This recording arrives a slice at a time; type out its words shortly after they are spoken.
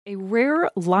A rare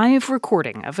live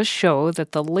recording of a show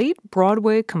that the late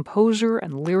Broadway composer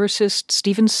and lyricist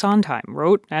Stephen Sondheim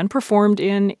wrote and performed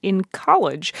in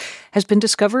college has been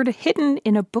discovered hidden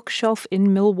in a bookshelf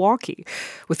in Milwaukee.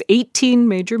 With 18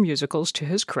 major musicals to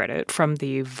his credit, from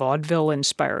the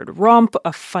vaudeville-inspired romp,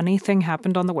 A Funny Thing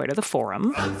Happened on the Way to the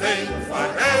Forum,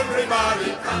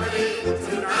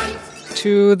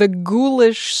 to the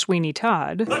ghoulish Sweeney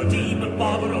Todd,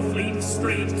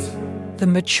 the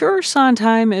mature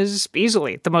Sondheim is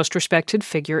easily the most respected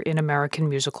figure in American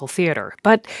musical theater.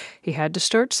 But he had to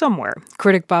start somewhere.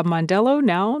 Critic Bob Mondello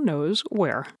now knows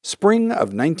where. Spring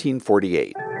of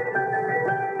 1948.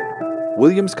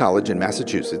 Williams College in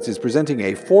Massachusetts is presenting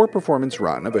a 4-performance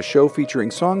run of a show featuring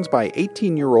songs by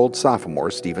 18-year-old sophomore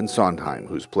Stephen Sondheim,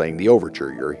 who's playing the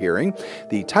overture you're hearing.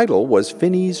 The title was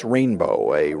Phinney's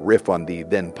Rainbow, a riff on the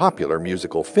then-popular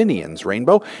musical Finian's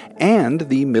Rainbow, and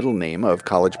the middle name of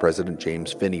college president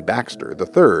James Phinney Baxter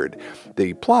III.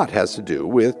 The plot has to do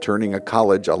with turning a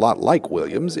college a lot like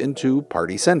Williams into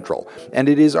Party Central, and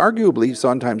it is arguably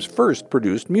Sondheim's first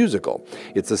produced musical.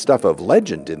 It's the stuff of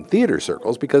legend in theater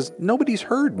circles because nobody's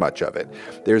heard much of it.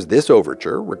 There's this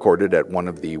overture, recorded at one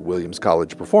of the Williams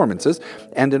College performances,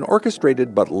 and an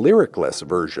orchestrated but lyricless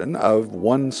version of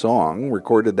one song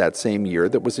recorded that same year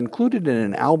that was included in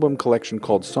an album collection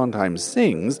called Sondheim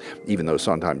Sings, even though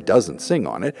Sondheim doesn't sing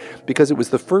on it, because it was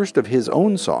the first of his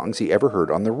own songs he ever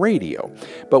heard on the radio.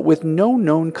 But with no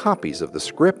known copies of the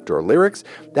script or lyrics,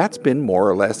 that's been more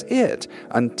or less it,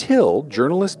 until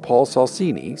journalist Paul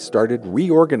Salsini started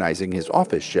reorganizing his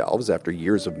office shelves after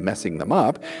years of messing them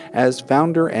up as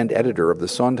founder and editor of the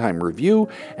Sondheim Review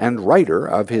and writer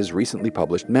of his recently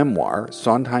published memoir,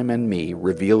 Sondheim and Me,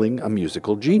 Revealing a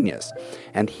Musical Genius.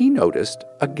 And he noticed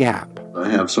a gap. I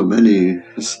have so many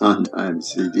Sondheim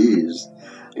CDs,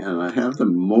 and I have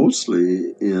them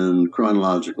mostly in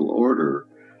chronological order.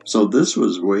 So this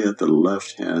was way at the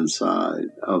left-hand side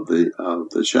of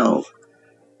the shelf.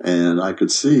 And I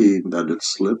could see that it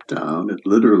slipped down. It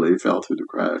literally fell through the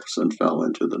cracks and fell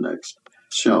into the next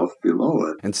shelf below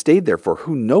it. And stayed there for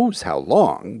who knows how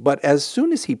long, but as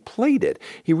soon as he played it,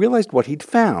 he realized what he'd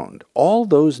found. All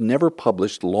those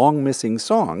never-published long-missing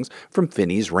songs from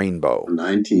Phinney's Rainbow.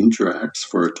 19 tracks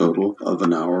for a total of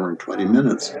an hour and 20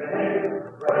 minutes.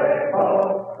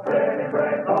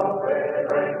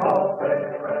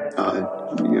 I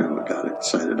got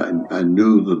excited. I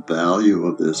knew the value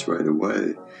of this right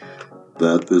away,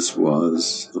 that this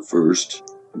was the first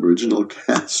original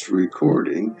cast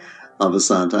recording of a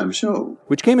Sondheim show.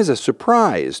 Which came as a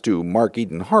surprise to Mark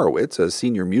Eden Horowitz, a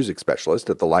senior music specialist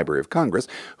at the Library of Congress,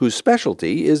 whose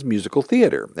specialty is musical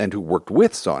theater, and who worked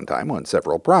with Sondheim on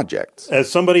several projects.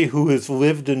 As somebody who has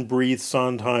lived and breathed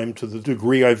Sondheim to the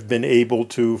degree I've been able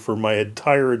to for my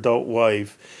entire adult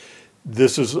life,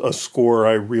 this is a score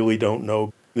I really don't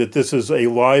know. That this is a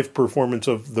live performance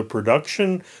of the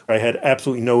production, I had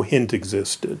absolutely no hint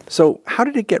existed. So how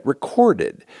did it get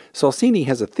recorded? Salsini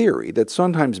has a theory that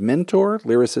Sondheim's mentor,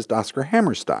 lyricist Oscar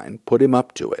Hammerstein, put him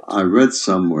up to it. I read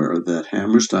somewhere that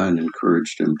Hammerstein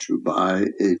encouraged him to buy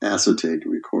an acetate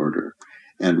recorder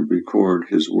and record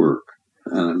his work.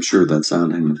 And I'm sure that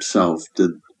Sondheim himself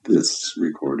did this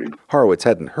recording. Horowitz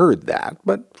hadn't heard that,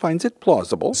 but finds it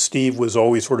plausible. Steve was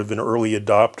always sort of an early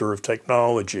adopter of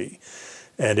technology.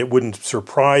 And it wouldn't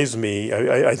surprise me.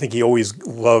 I think he always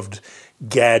loved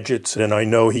gadgets, and I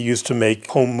know he used to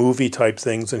make home movie type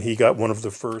things, and he got one of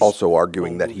the first. Also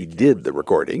arguing that he did the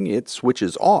recording, it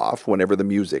switches off whenever the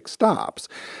music stops.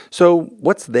 So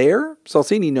what's there?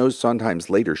 Salsini knows Sondheim's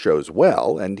later shows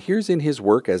well, and here's in his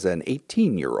work as an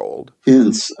 18-year-old.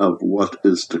 Hints of what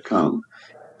is to come.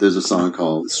 There's a song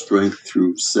called Strength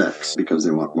Through Sex, because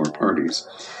they want more parties.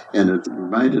 And it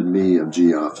reminded me of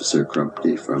G. Officer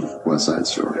Crumpty from West Side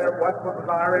Story.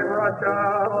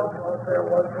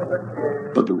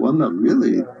 But the one that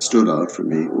really stood out for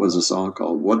me was a song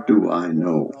called What Do I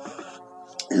Know?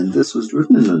 And this was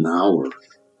written in an hour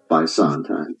by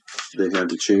Sondheim. They had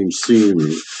to change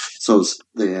scenery, so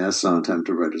they asked Sondheim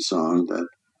to write a song that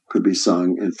could be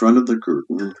sung in front of the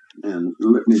curtain. And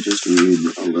let me just read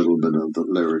a little bit of the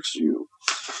lyrics to you.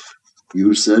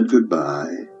 You said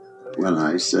goodbye when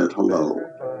I said hello,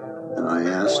 and I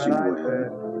asked you when.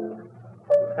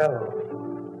 Hello.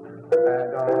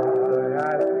 And I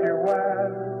asked you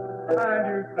when, and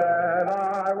you said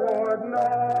I would know.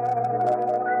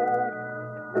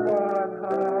 But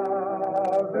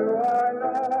how do I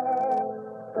know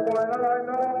when I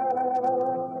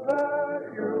know that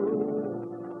you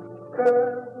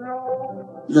said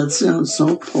no? That sounds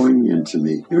so poignant to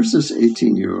me. Here's this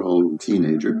 18-year-old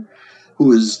teenager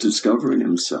who is discovering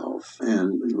himself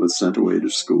and was sent away to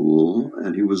school,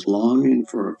 and he was longing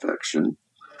for affection.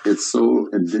 It's so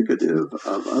indicative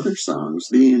of other songs,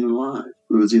 Being Alive,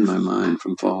 Losing My Mind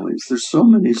from Follies. There's so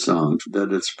many songs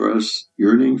that express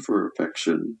yearning for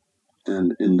affection.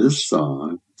 And in this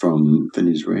song from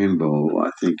Phinney's Rainbow,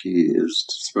 I think he is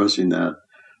expressing that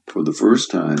for the first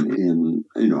time in,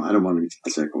 I don't want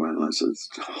to psychoanalyze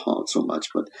it so much,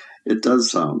 but it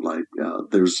does sound like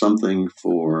there's something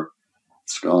for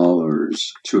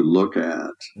scholars to look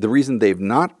at. The reason they've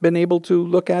not been able to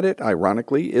look at it,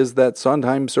 ironically, is that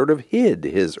Sondheim sort of hid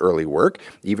his early work,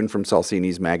 even from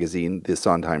Salsini's magazine, The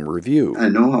Sondheim Review. I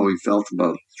know how he felt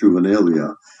about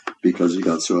Juvenilia, because he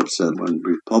got so upset when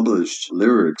we published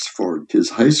lyrics for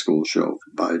his high school show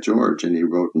by George, and he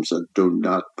wrote and said, do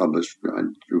not publish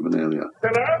Juvenilia.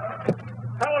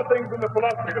 How are things in the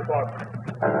philosophy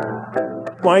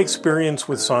department? My experience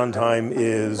with Sondheim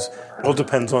is, it all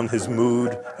depends on his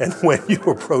mood and when you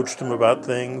approached him about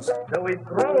things. Though he's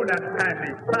grown a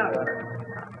kindly flower,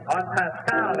 on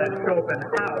Pascal and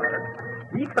Schopenhauer,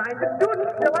 he finds it good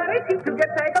to get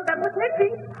tangled up with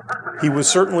Nicky. He was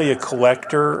certainly a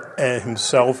collector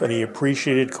himself, and he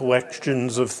appreciated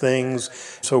collections of things.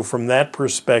 So from that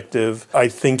perspective, I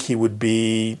think he would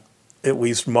be at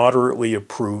least moderately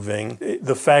approving.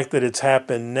 The fact that it's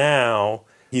happened now,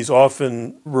 he's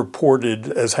often reported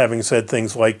as having said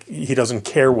things like he doesn't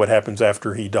care what happens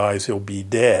after he dies, he'll be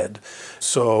dead.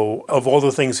 So of all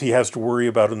the things he has to worry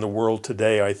about in the world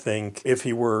today, I think if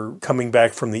he were coming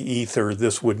back from the ether,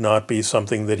 this would not be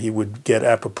something that he would get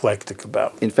apoplectic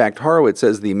about. In fact, Horowitz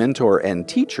says the mentor and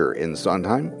teacher in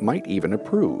Sondheim might even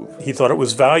approve. He thought it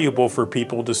was valuable for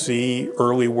people to see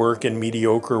early work and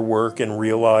mediocre work and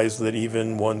realize that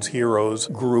even one's heroes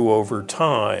grew over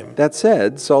time. That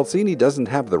said, Salsini doesn't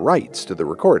have the rights to the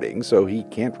recording, so he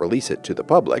can't release it to the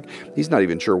public. He's not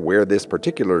even sure where this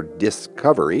particular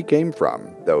discovery came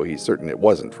from, though he's certain it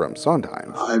wasn't from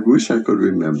Sondheim. I wish I could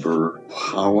remember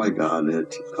how I got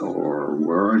it or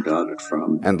where I got it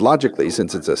from. And logically,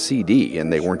 since it's a CD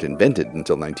and they weren't invented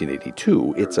until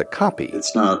 1982, it's a copy.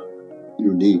 It's not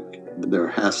unique. There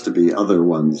has to be other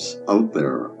ones out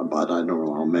there, but I don't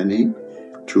know how many.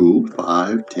 2,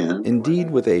 5, 10.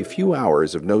 Indeed, with a few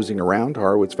hours of nosing around,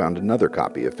 Horowitz found another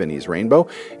copy of Phinney's Rainbow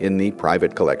in the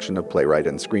private collection of playwright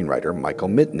and screenwriter Michael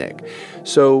Mitnick.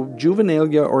 So,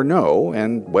 juvenilia or no,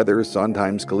 and whether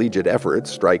Sondheim's collegiate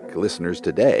efforts strike listeners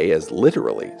today as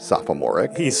literally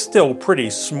sophomoric, he's still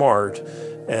pretty smart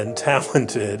and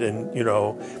talented, and,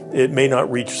 it may not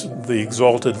reach the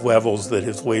exalted levels that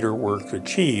his later work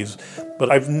achieves, but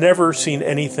I've never seen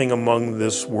anything among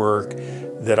this work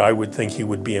that I would think he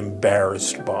would be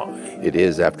embarrassed by. It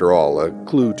is, after all, a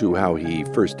clue to how he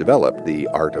first developed the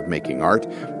art of making art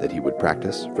that he would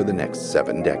practice for the next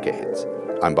 7 decades.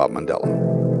 I'm Bob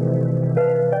Mondello.